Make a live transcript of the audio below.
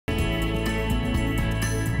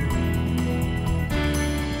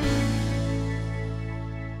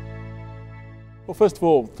Well, first of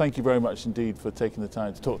all, thank you very much indeed for taking the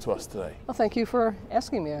time to talk to us today. Well, thank you for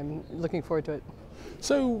asking me. I'm looking forward to it.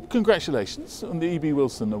 So, congratulations on the E.B.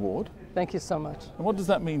 Wilson Award. Thank you so much. And what does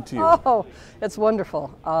that mean to you? Oh, it's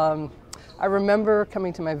wonderful. I remember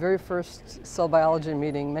coming to my very first cell biology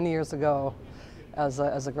meeting many years ago as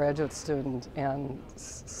a graduate student and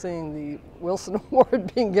seeing the Wilson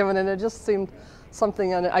Award being given, and it just seemed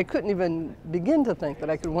something, and I couldn't even begin to think that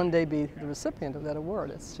I could one day be the recipient of that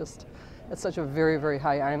award. It's such a very, very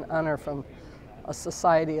high honor from a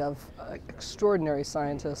society of extraordinary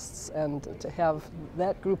scientists, and to have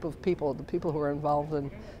that group of people, the people who are involved in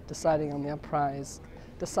deciding on that prize,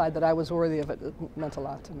 decide that I was worthy of it, it meant a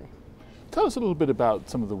lot to me. Tell us a little bit about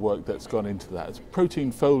some of the work that's gone into that. Protein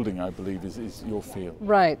folding, I believe, is your field.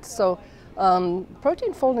 Right. So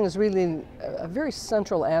protein folding is really a very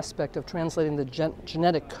central aspect of translating the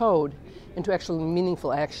genetic code into actually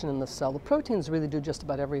meaningful action in the cell. The proteins really do just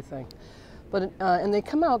about everything. But, and they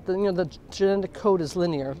come out, the genetic code is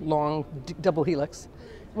linear, long, double helix.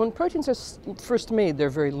 When proteins are first made, they're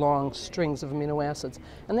very long strings of amino acids,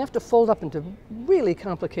 and they have to fold up into really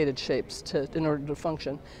complicated shapes in order to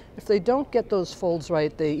function. If they don't get those folds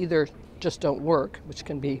right, they either just don't work, which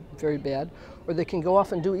can be very bad, or they can go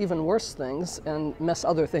off and do even worse things and mess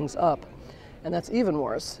other things up, and that's even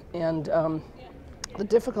worse. And the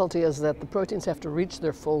difficulty is that the proteins have to reach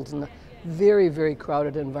their folds in the very, very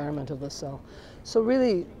crowded environment of the cell. So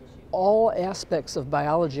really, all aspects of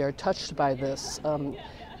biology are touched by this.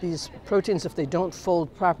 These proteins, if they don't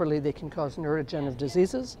fold properly, they can cause neurodegenerative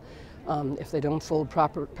diseases. If they don't fold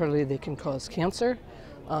properly, they can cause cancer.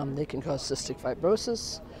 They can cause cystic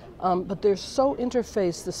fibrosis. But they're so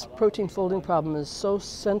interfaced, this protein folding problem is so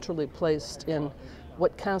centrally placed in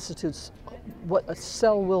what constitutes what a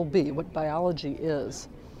cell will be, what biology is,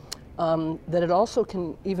 that it also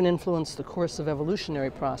can even influence the course of evolutionary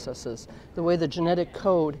processes. The way the genetic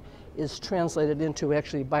code is translated into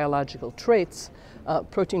actually biological traits,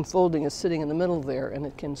 protein folding is sitting in the middle there, and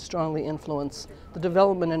it can strongly influence the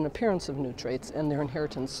development and appearance of new traits and their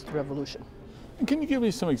inheritance through evolution. And can you give me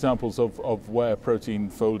some examples of where protein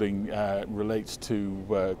folding relates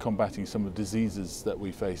to combating some of the diseases that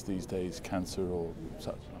we face these days, cancer or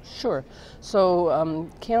such? Sure. So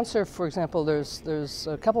cancer, for example, there's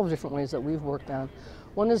a couple of different ways that we've worked on.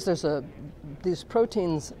 One is these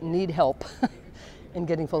proteins need help in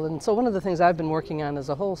getting folded. And so one of the things I've been working on is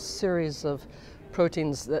a whole series of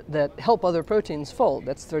proteins that help other proteins fold.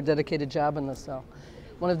 That's their dedicated job in the cell.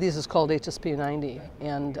 One of these is called HSP90,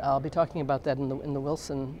 and I'll be talking about that in the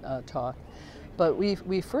Wilson talk. But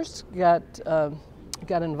we first got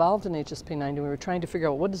involved in HSP90. We were trying to figure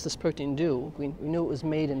out, what does this protein do? We knew it was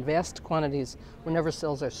made in vast quantities whenever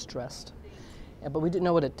cells are stressed, but we didn't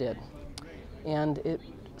know what it did. And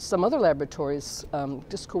some other laboratories,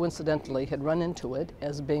 just coincidentally, had run into it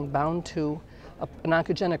as being bound to an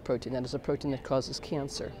oncogenic protein, that is a protein that causes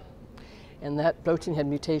cancer. And that protein had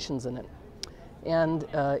mutations in it. And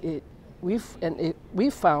we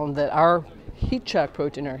found that our heat shock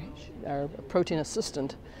protein, our protein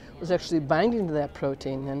assistant, was actually binding to that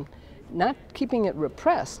protein and not keeping it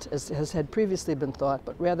repressed, as had previously been thought,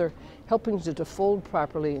 but rather helping it to fold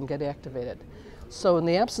properly and get activated. So in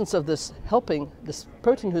the absence of this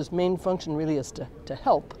protein whose main function really is to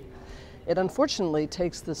help, it unfortunately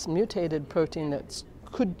takes this mutated protein that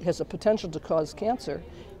has a potential to cause cancer,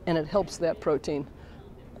 and it helps that protein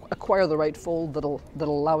acquire the right fold that'll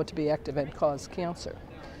allow it to be active and cause cancer.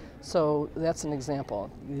 So that's an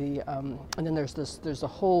example. And then there's a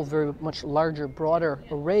whole very much larger, broader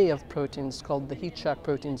array of proteins called the heat shock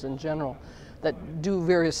proteins in general that do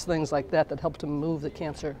various things like that help to move the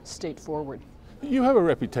cancer state forward. You have a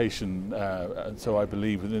reputation, so I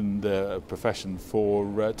believe, within the profession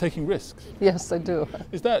for taking risks. Yes, I do.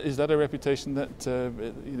 Is that a reputation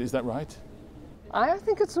is that right? I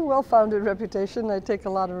think it's a well-founded reputation. I take a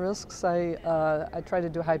lot of risks. I try to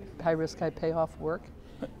do high risk, high payoff work.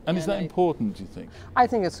 And is that important, do you think? I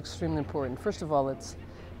think it's extremely important. First of all, it's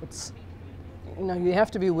you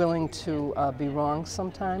have to be willing to be wrong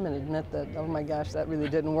sometime and admit that, oh my gosh, that really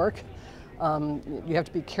didn't work. You have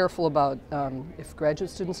to be careful about if graduate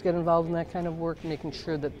students get involved in that kind of work, making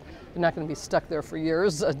sure that they're not going to be stuck there for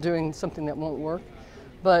years doing something that won't work.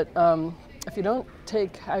 But if you don't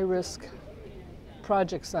take high-risk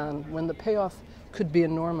projects on when the payoff could be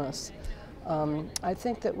enormous, I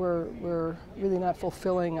think that we're really not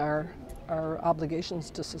fulfilling our obligations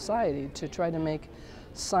to society to try to make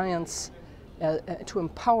science, to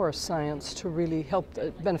empower science to really help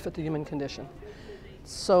benefit the human condition.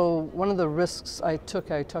 So one of the risks I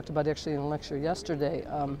talked about actually in a lecture yesterday,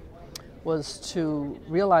 was to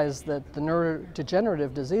realize that the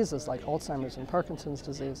neurodegenerative diseases like Alzheimer's and Parkinson's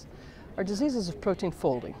disease are diseases of protein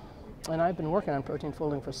folding. And I've been working on protein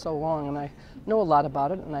folding for so long, and I know a lot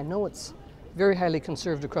about it, and I know it's very highly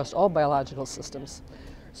conserved across all biological systems.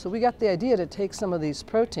 So we got the idea to take some of these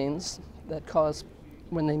proteins that cause,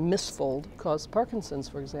 when they misfold, cause Parkinson's,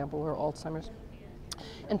 for example, or Alzheimer's,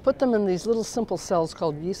 and put them in these little simple cells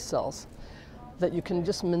called yeast cells that you can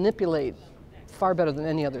just manipulate far better than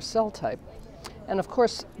any other cell type. And of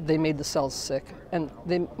course, they made the cells sick, and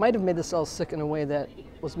they might have made the cells sick in a way that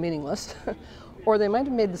was meaningless, or they might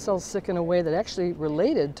have made the cells sick in a way that actually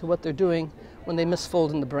related to what they're doing when they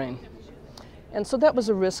misfold in the brain. And so that was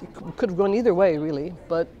a risk. It could have gone either way, really,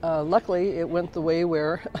 but luckily it went the way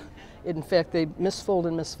where, in fact, they misfold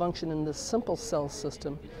and misfunction in this simple cell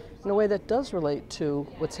system in a way that does relate to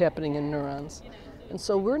what's happening in neurons. And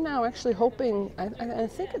so we're now actually hoping, I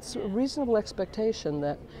think it's a reasonable expectation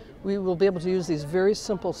that we will be able to use these very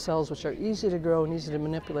simple cells, which are easy to grow and easy to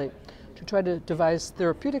manipulate, to try to devise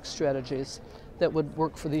therapeutic strategies that would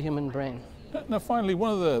work for the human brain. Now finally,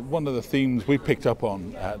 one of the themes we picked up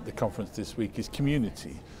on at the conference this week is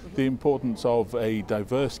community. The importance of a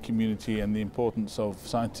diverse community and the importance of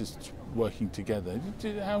scientists working together.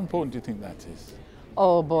 How important do you think that is?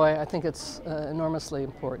 Oh boy, I think it's enormously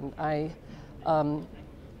important. I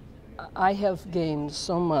have gained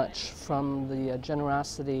so much from the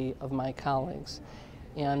generosity of my colleagues.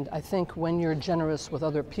 And I think when you're generous with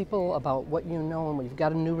other people about what you know and when you've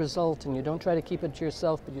got a new result and you don't try to keep it to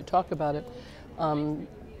yourself, but you talk about it, you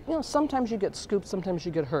know, sometimes you get scooped, sometimes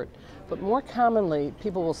you get hurt. But more commonly,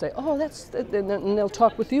 people will say, oh, and they'll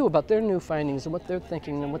talk with you about their new findings and what they're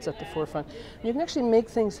thinking and what's at the forefront. And you can actually make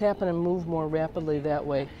things happen and move more rapidly that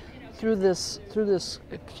way through this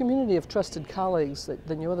community of trusted colleagues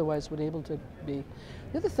than you otherwise would be able to be.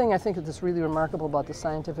 The other thing I think that's really remarkable about the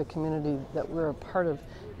scientific community that we're a part of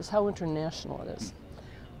is how international it is.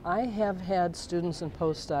 I have had students and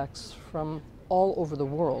postdocs from all over the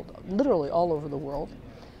world, literally all over the world.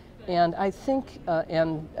 And I think,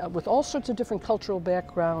 with all sorts of different cultural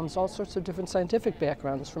backgrounds, all sorts of different scientific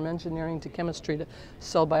backgrounds, from engineering to chemistry to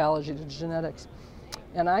cell biology to genetics.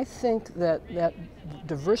 And I think that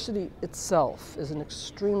diversity itself is an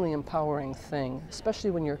extremely empowering thing,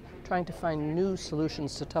 especially when you're trying to find new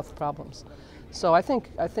solutions to tough problems. So I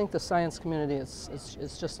think the science community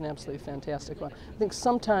is just an absolutely fantastic one. I think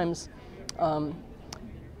sometimes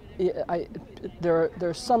there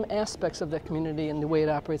are some aspects of that community and the way it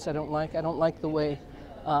operates I don't like. I don't like the way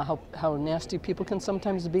how nasty people can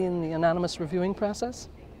sometimes be in the anonymous reviewing process.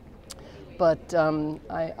 But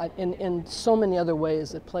in so many other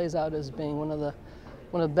ways, it plays out as being one of the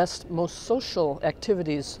best, most social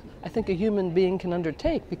activities I think a human being can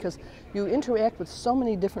undertake, because you interact with so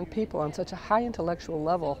many different people on such a high intellectual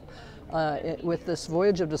level with this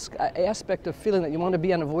voyage of aspect of feeling that you want to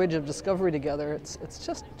be on a voyage of discovery together. It's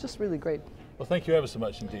just really great. Well, thank you ever so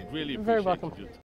much indeed. Really appreciate it. You're very welcome.